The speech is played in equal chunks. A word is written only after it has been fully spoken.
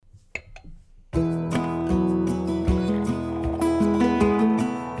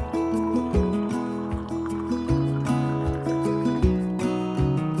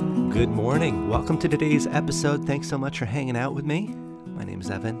Good morning. Welcome to today's episode. Thanks so much for hanging out with me. My name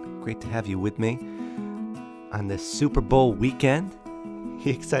is Evan. Great to have you with me on this Super Bowl weekend.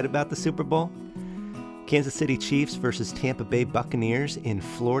 You excited about the Super Bowl? Kansas City Chiefs versus Tampa Bay Buccaneers in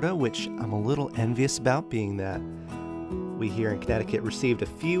Florida, which I'm a little envious about, being that we here in Connecticut received a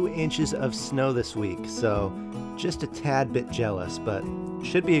few inches of snow this week. So just a tad bit jealous, but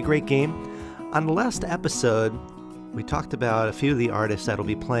should be a great game. On the last episode, we talked about a few of the artists that will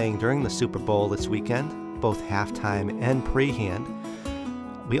be playing during the Super Bowl this weekend, both halftime and pre-hand.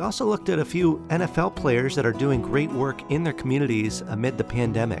 We also looked at a few NFL players that are doing great work in their communities amid the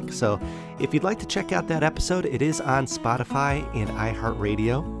pandemic. So if you'd like to check out that episode, it is on Spotify and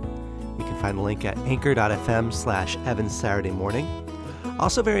iHeartRadio. You can find the link at anchor.fm/Evans Saturday Morning.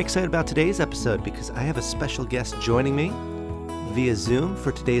 Also very excited about today's episode because I have a special guest joining me via Zoom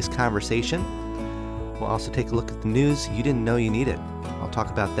for today's conversation. We'll also take a look at the news you didn't know you needed. I'll talk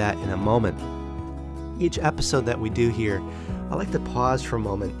about that in a moment. Each episode that we do here, I like to pause for a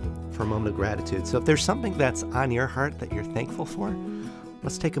moment of gratitude. So if there's something that's on your heart that you're thankful for,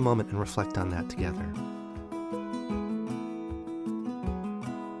 let's take a moment and reflect on that together.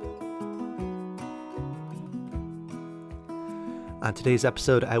 On today's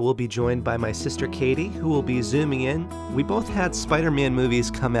episode, I will be joined by my sister Katie, who will be Zooming in. We both had Spider-Man movies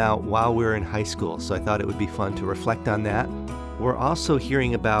come out while we were in high school, so I thought it would be fun to reflect on that. We're also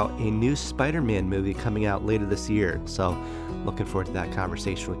hearing about a new Spider-Man movie coming out later this year, so looking forward to that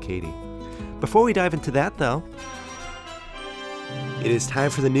conversation with Katie. Before we dive into that, though, it is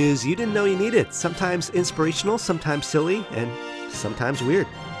time for the news you didn't know you needed. Sometimes inspirational, sometimes silly, and sometimes weird.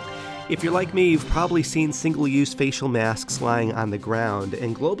 If you're like me, you've probably seen single-use facial masks lying on the ground,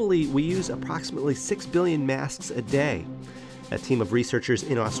 and globally, we use approximately 6 billion masks a day. A team of researchers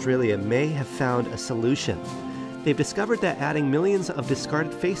in Australia may have found a solution. They've discovered that adding millions of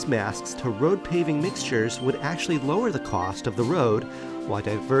discarded face masks to road paving mixtures would actually lower the cost of the road while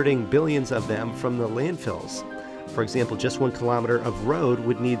diverting billions of them from the landfills. For example, just 1 kilometer of road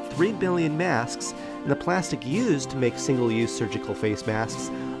would need 3 billion masks, and the plastic used to make single-use surgical face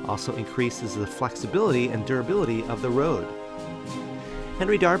masks also increases the flexibility and durability of the road.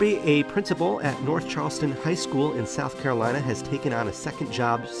 Henry Darby, a principal at North Charleston High School in South Carolina, has taken on a second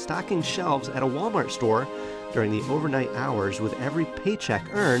job stocking shelves at a Walmart store during the overnight hours, with every paycheck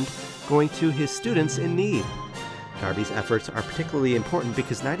earned going to his students in need. Darby's efforts are particularly important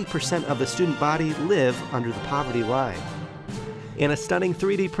because 90% of the student body live under the poverty line. And a stunning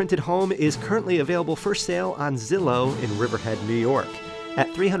 3D printed home is currently available for sale on Zillow in Riverhead, New York. At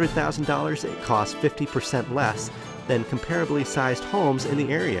 $300,000, it costs 50% less than comparably sized homes in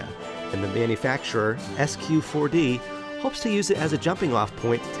the area, and the manufacturer, SQ4D, hopes to use it as a jumping-off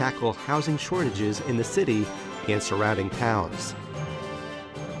point to tackle housing shortages in the city and surrounding towns.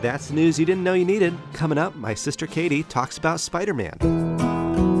 That's the news you didn't know you needed. Coming up, my sister Katie talks about Spider-Man.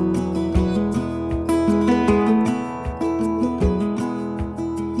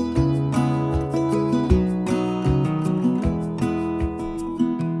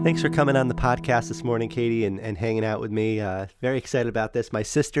 Thanks for coming on the podcast this morning, Katie, and hanging out with me. Very excited about this. My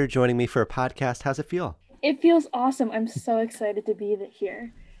sister joining me for a podcast. How's it feel? It feels awesome. I'm so excited to be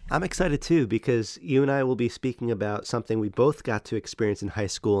here. I'm excited too, because you and I will be speaking about something we both got to experience in high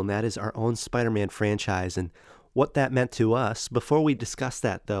school, and that is our own Spider-Man franchise and what that meant to us. Before we discuss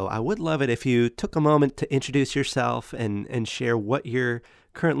that, though, I would love it if you took a moment to introduce yourself and share what you're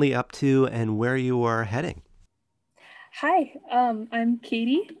currently up to and where you are heading. Hi, I'm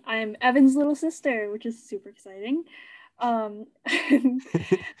Katie. I'm Evan's little sister, which is super exciting. I'm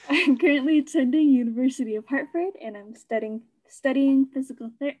currently attending University of Hartford, and I'm studying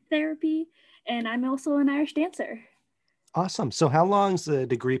physical therapy, and I'm also an Irish dancer. Awesome. So how long's the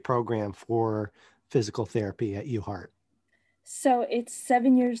degree program for physical therapy at UHeart? So it's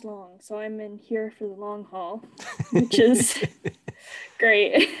 7 years long, so I'm in here for the long haul, which is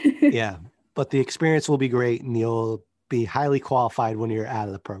great. Yeah, but the experience will be great, and you'll be highly qualified when you're out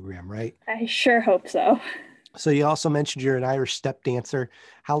of the program, right? I sure hope so. So you also mentioned you're an Irish step dancer.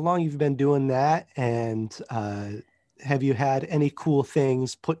 How long you've been doing that, and have you had any cool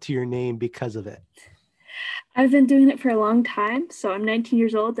things put to your name because of it? I've been doing it for a long time. So I'm 19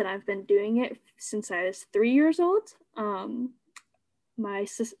 years old, and I've been doing it since I was 3 years old. My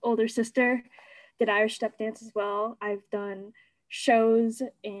older sister did Irish step dance as well. I've done shows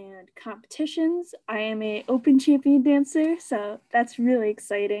and competitions. I am an open champion dancer, so that's really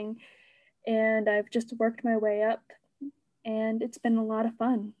exciting. And I've just worked my way up, and it's been a lot of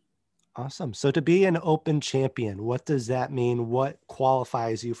fun. Awesome. So to be an open champion, what does that mean? What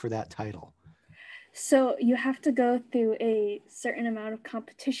qualifies you for that title? So you have to go through a certain amount of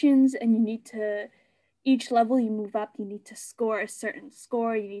competitions, and you need to, each level you move up, you need to score a certain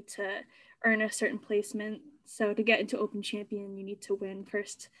score, you need to earn a certain placement. So to get into Open Champion, you need to win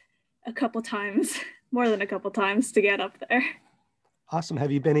first a couple times, more than a couple times to get up there. Awesome.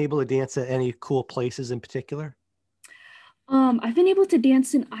 Have you been able to dance at any cool places in particular? I've been able to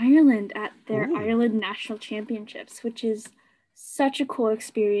dance in Ireland at their Ooh. Ireland National Championships, which is such a cool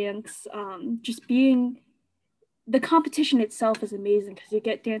experience. Just being the competition itself is amazing because you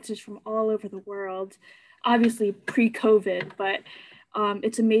get dancers from all over the world, obviously pre-COVID, but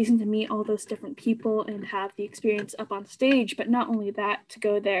it's amazing to meet all those different people and have the experience up on stage. But not only that, to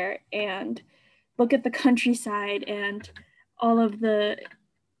go there and look at the countryside and all of the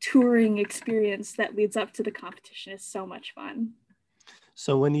touring experience that leads up to the competition is so much fun.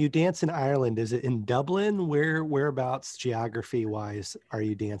 So when you dance in Ireland, is it in Dublin? Whereabouts geography wise are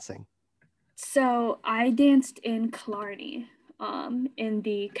you dancing? So I danced in Killarney, in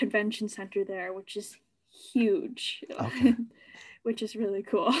the convention center there, which is huge, Okay. which is really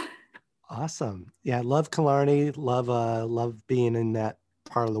cool. Awesome. Yeah, I love Killarney. Love being in that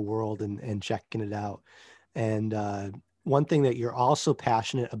part of the world and checking it out. And one thing that you're also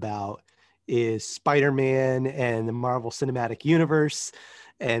passionate about is Spider-Man and the Marvel Cinematic Universe.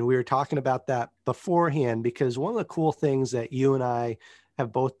 And we were talking about that beforehand because one of the cool things that you and I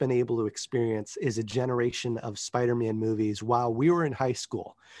have both been able to experience is a generation of Spider-Man movies while we were in high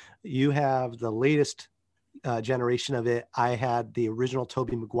school. You have the latest generation of it. I had the original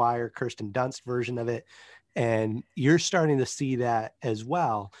Tobey Maguire, Kirsten Dunst version of it, and you're starting to see that as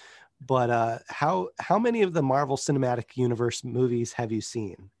well. But how many of the Marvel Cinematic Universe movies have you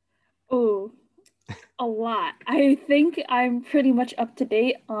seen? Oh, a lot. I think I'm pretty much up to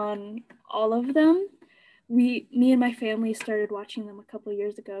date on all of them. Me and my family started watching them a couple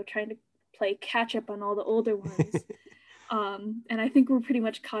years ago, trying to play catch up on all the older ones. And I think we're pretty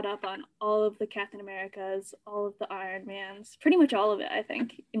much caught up on all of the Captain Americas, all of the Iron Mans, pretty much all of it, I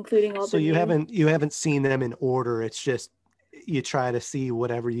think, including all So the new. you haven't seen them in order. It's just you try to see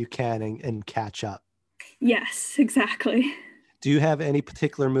whatever you can and catch up. Yes, exactly. Do you have any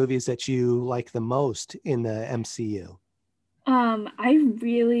particular movies that you like the most in the MCU? I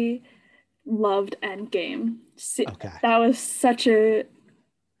really loved Endgame. Okay. That was such a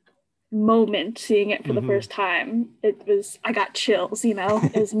moment seeing it for the Hmm. first time. I got chills, it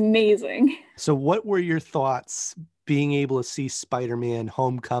was amazing. So what were your thoughts being able to see Spider-Man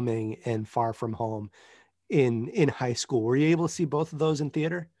Homecoming and Far From Home in high school? Were you able to see both of those in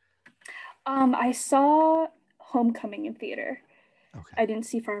theater? I saw Homecoming in theater. Okay. I didn't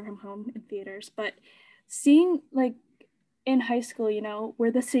see Far From Home in theaters, but seeing like in high school,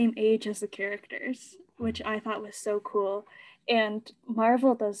 we're the same age as the characters, which I thought was so cool. And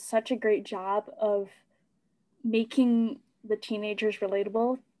Marvel does such a great job of making the teenagers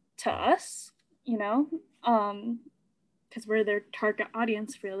relatable to us, you know, because we're their target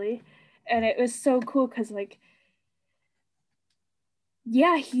audience, really. And it was so cool because, like,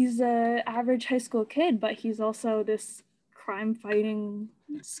 yeah, he's a average high school kid, but he's also this crime fighting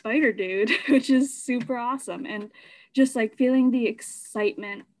spider dude, which is super awesome. And just like feeling the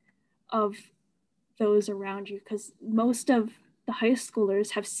excitement of those around you, because most of the high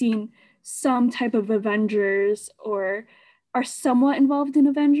schoolers have seen some type of Avengers or are somewhat involved in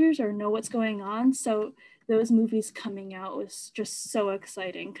Avengers or know what's going on. So those movies coming out was just so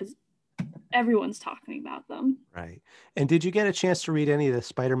exciting because everyone's talking about them. Right. And did you get a chance to read any of the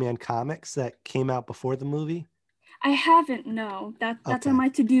Spider-Man comics that came out before the movie? I haven't, no. That's on Okay. my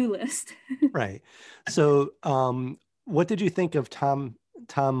to-do list. Right. So, what did you think of Tom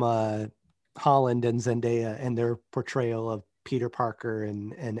Holland and Zendaya and their portrayal of Peter Parker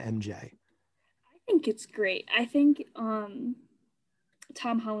and MJ? I think it's great. I think Tom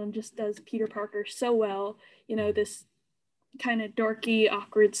Holland just does Peter Parker so well. This kind of dorky,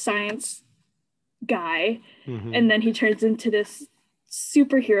 awkward science guy, Mm-hmm. and then he turns into this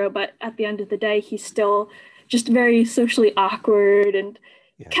superhero, but at the end of the day he's still just very socially awkward and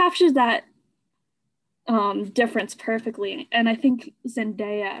Yeah. captures that difference perfectly. And I think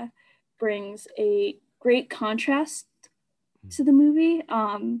Zendaya brings a great contrast to the movie.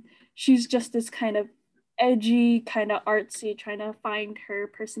 She's just this kind of edgy, kind of artsy, trying to find her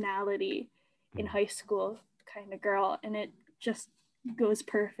personality in high school kind of girl, and it just goes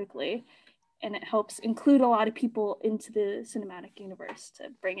perfectly, and it helps include a lot of people into the cinematic universe to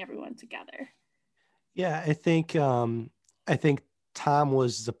bring everyone together. Yeah, I think Tom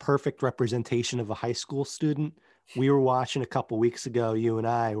was the perfect representation of a high school student. We were watching a couple weeks ago, you and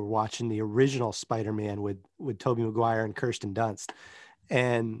I were watching the original Spider-Man with Tobey Maguire and Kirsten Dunst.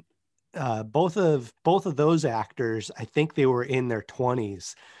 And both of those actors, I think they were in their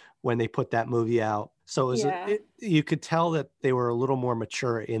 20s when they put that movie out. So Yeah. you could tell that they were a little more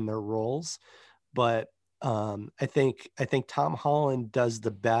mature in their roles. But I think Tom Holland does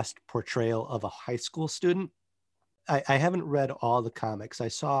the best portrayal of a high school student. I haven't read all the comics.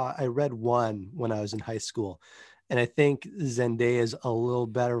 I read one when I was in high school, and I think Zendaya is a little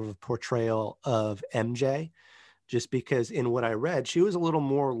better of a portrayal of MJ, just because in what I read, she was a little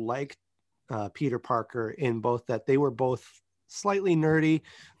more like Peter Parker in both that they were both slightly nerdy,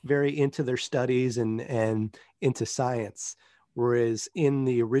 very into their studies and into science. Whereas in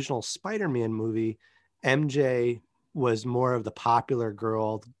the original Spider-Man movie, MJ was more of the popular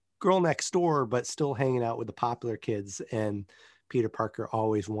girl next door, but still hanging out with the popular kids. And Peter Parker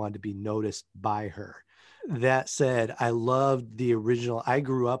always wanted to be noticed by her. That said, I loved the original. I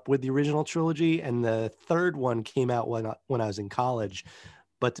grew up with the original trilogy, and the third one came out when I was in college.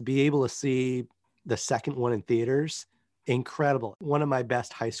 But to be able to see the second one in theaters, incredible. One of my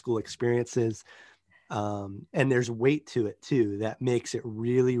best high school experiences. And there's weight to it too that makes it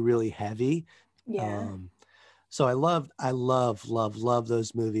really, really heavy. Yeah. Um, so I love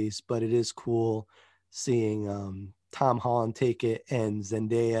those movies, but it is cool seeing Tom Holland take it and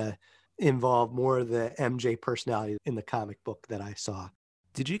Zendaya involve more of the MJ personality in the comic book that I saw.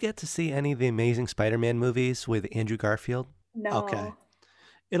 Did you get to see any of the Amazing Spider-Man movies with Andrew Garfield? Okay. No.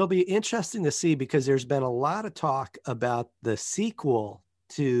 It'll be interesting to see because there's been a lot of talk about the sequel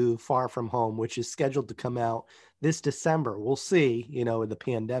to Far From Home, which is scheduled to come out this December. We'll see, with the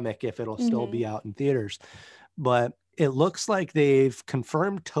pandemic, if it'll still Mm-hmm. be out in theaters. But it looks like they've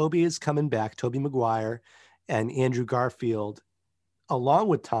confirmed Tobey is coming back, Tobey Maguire and Andrew Garfield, along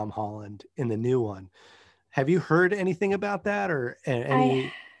with Tom Holland in the new one. Have you heard anything about that or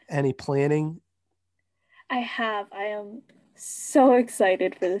I any planning? I have. I am so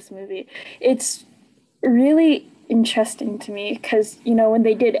excited for this movie. It's really interesting to me because, when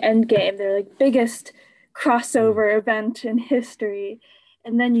they did Endgame, they're like biggest Mm, crossover event in history.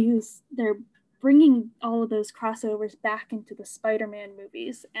 And then they're bringing all of those crossovers back into the Spider-Man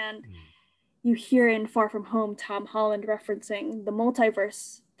movies. And mm, you hear in Far From Home Tom Holland referencing the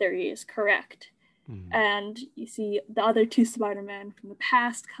multiverse theory is correct. mm. And you see the other two Spider-Men from the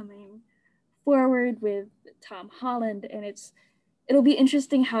past coming forward with Tom Holland, and it'll be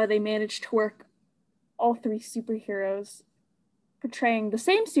interesting how they manage to work all three superheroes portraying the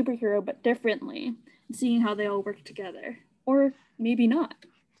same superhero but differently, and seeing how they all work together, or maybe not.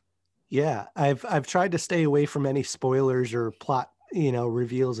 Yeah, I've tried to stay away from any spoilers or plot,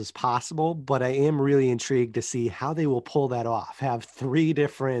 reveals as possible, but I am really intrigued to see how they will pull that off. Have three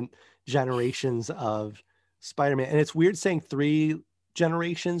different generations of Spider-Man. And it's weird saying three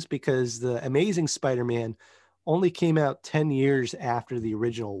generations because the Amazing Spider-Man only came out 10 years after the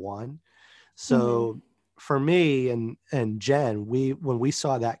original one. Mm-hmm. So for me and Jen, when we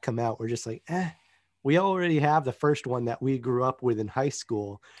saw that come out, we're just like, we already have the first one that we grew up with in high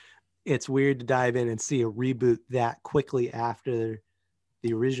school. It's weird to dive in and see a reboot that quickly after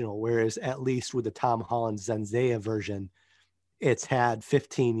the original. Whereas at least with the Tom Holland Zendaya version, it's had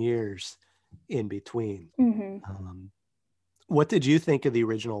 15 years in between. Mm-hmm. Um, what did you think of the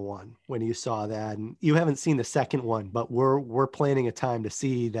original one when you saw that? And you haven't seen the second one, but we're planning a time to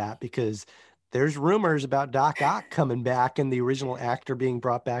see that because there's rumors about Doc Ock coming back and the original actor being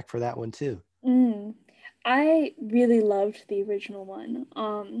brought back for that one too. Mm. I really loved the original one.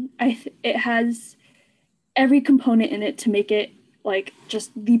 It has every component in it to make it like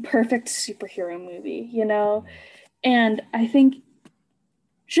just the perfect superhero movie. And I think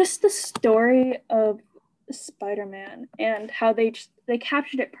just the story of Spider-Man and how they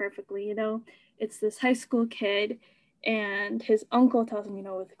captured it perfectly. It's this high school kid and his uncle tells him,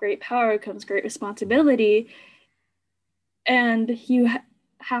 with great power comes great responsibility, and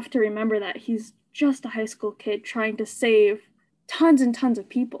have to remember that he's just a high school kid trying to save tons and tons of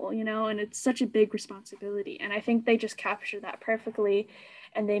people, and it's such a big responsibility. And I think they just captured that perfectly,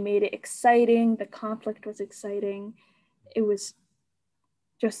 and they made it exciting. The conflict was exciting. It was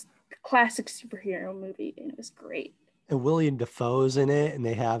just classic superhero movie, and it was great. And William Defoe's in it, and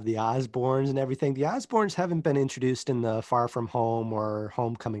they have the Osbournes and everything. The Osbournes haven't been introduced in the Far From Home or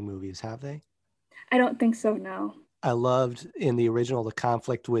Homecoming movies, have they? I don't think so, no. I loved in the original the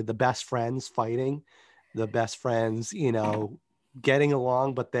conflict with the best friends fighting, the best friends, getting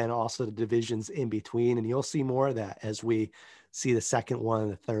along, but then also the divisions in between. And you'll see more of that as we see the second one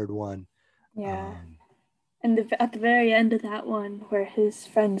and the third one. Yeah. Um, And at the very end of that one, where his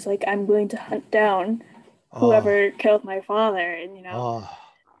friend's like, I'm going to hunt down oh, whoever killed my father, and oh,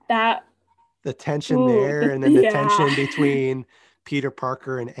 that, the tension ooh, there, and then the yeah. tension between Peter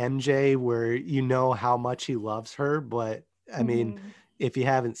Parker and MJ, where you know how much he loves her. But I mean, if you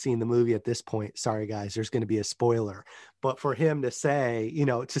haven't seen the movie at this point, sorry guys, there's going to be a spoiler. But for him to say, you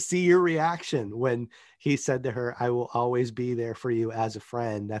know, to see your reaction when he said to her, I will always be there for you as a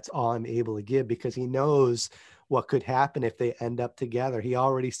friend. That's all I'm able to give, because he knows what could happen if they end up together. He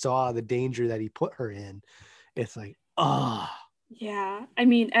already saw the danger that he put her in. It's like, oh. Yeah. I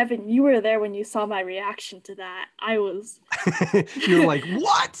mean, Evan, you were there when you saw my reaction to that. I was. You're like,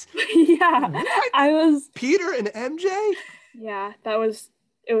 what? Yeah. What? I was. Peter and MJ? Yeah,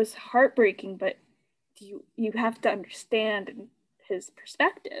 it was heartbreaking, but you have to understand his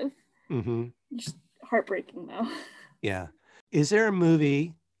perspective. Just heartbreaking though. Yeah. Is there a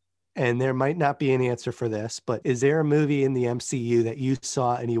movie, and there might not be an answer for this, but is there a movie in the MCU that you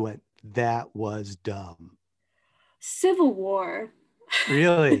saw and you went, that was dumb? Civil War.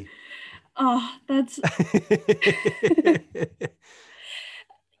 Really? Oh, that's...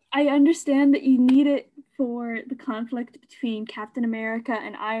 I understand that you need it for the conflict between Captain America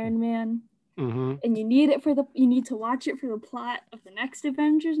and Iron Man. And you need it you need to watch it for the plot of the next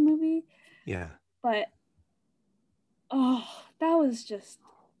Avengers movie. Yeah. But that was just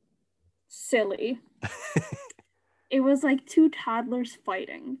silly. It was like two toddlers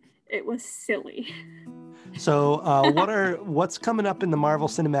fighting. It was silly. So what's coming up in the Marvel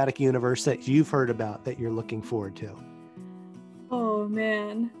Cinematic Universe that you've heard about that you're looking forward to? Oh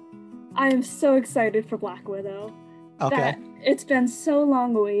man, I am so excited for Black Widow. Okay. It's been so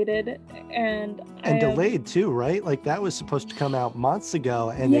long awaited and delayed too, right? Like that was supposed to come out months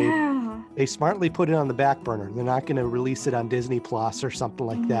ago, and they smartly put it on the back burner. They're not going to release it on Disney Plus or something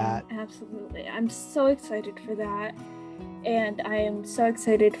like that. Absolutely. I'm so excited for that. And I am so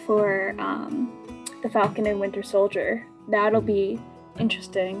excited for The Falcon and Winter Soldier. That'll be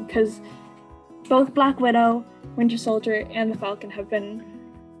interesting because both Black Widow, Winter Soldier, and The Falcon have been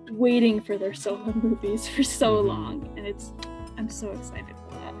waiting for their solo movies for so long, and I'm so excited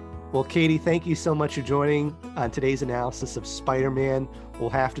for that. Well, Katie, thank you so much for joining on today's analysis of Spider-Man. We'll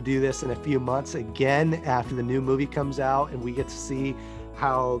have to do this in a few months again after the new movie comes out and we get to see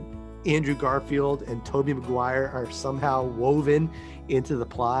how Andrew Garfield and Tobey Maguire are somehow woven into the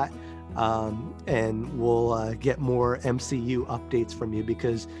plot. And we'll get more MCU updates from you,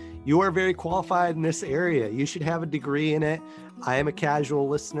 because you are very qualified in this area. You should have a degree in it. I am a casual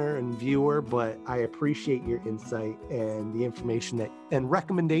listener and viewer, but I appreciate your insight and the information and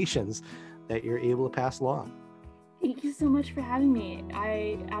recommendations that you're able to pass along. Thank you so much for having me.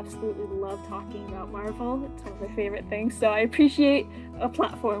 I absolutely love talking about Marvel. It's one of my favorite things, so I appreciate a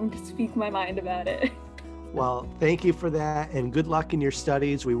platform to speak my mind about it. Well, thank you for that, and good luck in your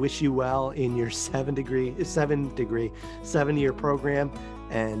studies. We wish you well in your 7-year program,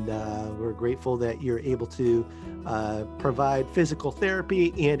 and we're grateful that you're able to provide physical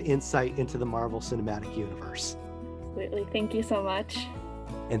therapy and insight into the Marvel Cinematic Universe. Absolutely. Thank you so much.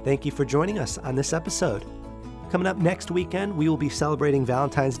 And thank you for joining us on this episode. Coming up next weekend, we will be celebrating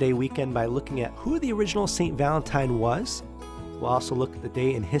Valentine's Day weekend by looking at who the original St. Valentine was. We'll also look at the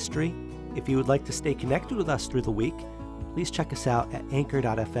day in history. If you would like to stay connected with us through the week, please check us out at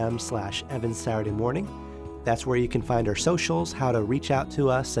anchor.fm/Evan Saturday Morning. That's where you can find our socials, how to reach out to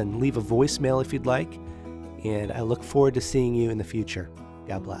us, and leave a voicemail if you'd like. And I look forward to seeing you in the future.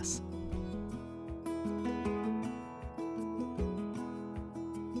 God bless.